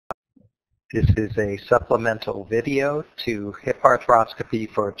This is a supplemental video to hip arthroscopy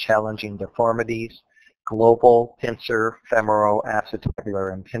for challenging deformities, global pincer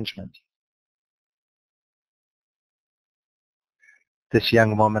femoroacetabular impingement. This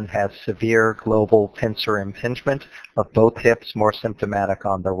young woman has severe global pincer impingement of both hips, more symptomatic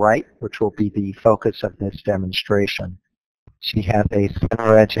on the right, which will be the focus of this demonstration. She has a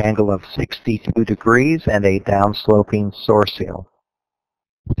center edge angle of 62 degrees and a downsloping sourcil.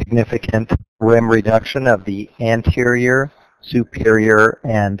 Significant rim reduction of the anterior, superior,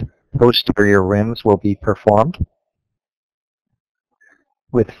 and posterior rims will be performed.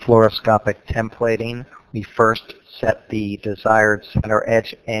 With fluoroscopic templating, we first set the desired center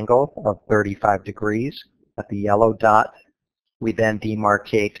edge angle of 35 degrees at the yellow dot. We then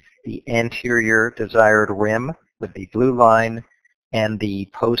demarcate the anterior desired rim with the blue line and the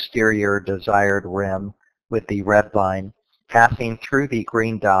posterior desired rim with the red line, passing through the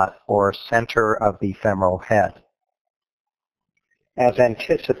green dot or center of the femoral head. As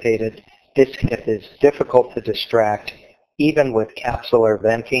anticipated, this hip is difficult to distract even with capsular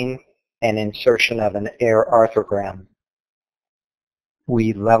venting and insertion of an air arthrogram.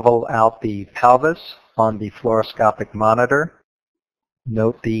 We level out the pelvis on the fluoroscopic monitor.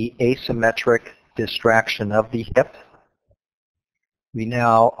 Note the asymmetric distraction of the hip. We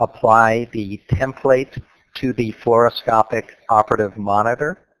now apply the template to the fluoroscopic operative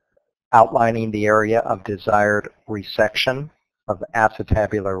monitor, outlining the area of desired resection of the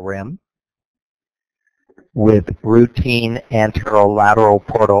acetabular rim. With routine anterolateral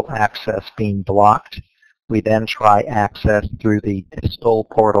portal access being blocked, we then try access through the distal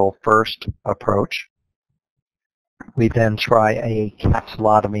portal first approach. We then try a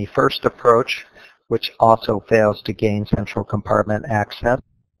capsulotomy first approach, which also fails to gain central compartment access.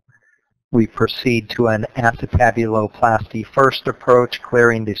 We proceed to an acetabuloplasty first approach,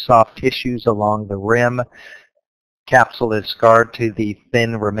 clearing the soft tissues along the rim. Capsule is scarred to the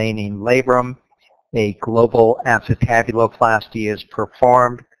thin remaining labrum. A global acetabuloplasty is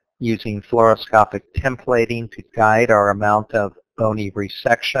performed using fluoroscopic templating to guide our amount of bony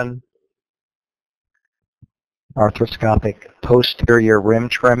resection. Arthroscopic posterior rim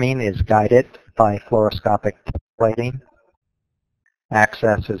trimming is guided by fluoroscopic templating.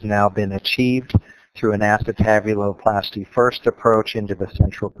 Access has now been achieved through an acetabuloplasty first approach into the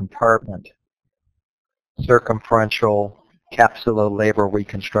central compartment. Circumferential capsulolabral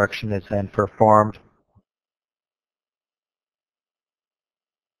reconstruction is then performed.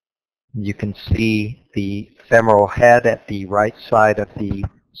 You can see the femoral head at the right side of the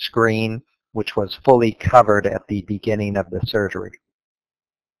screen, which was fully covered at the beginning of the surgery.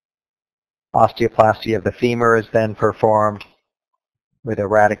 Osteoplasty of the femur is then performed with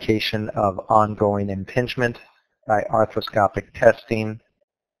eradication of ongoing impingement by arthroscopic testing,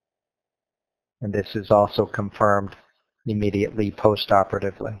 and this is also confirmed immediately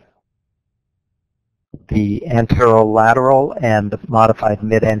postoperatively. The anterolateral and the modified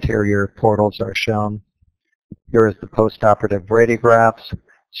mid-anterior portals are shown. Here is the postoperative radiographs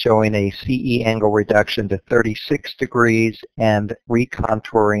showing a CE angle reduction to 36 degrees and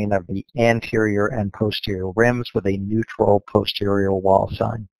recontouring of the anterior and posterior rims with a neutral posterior wall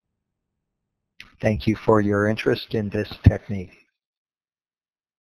sign. Thank you for your interest in this technique.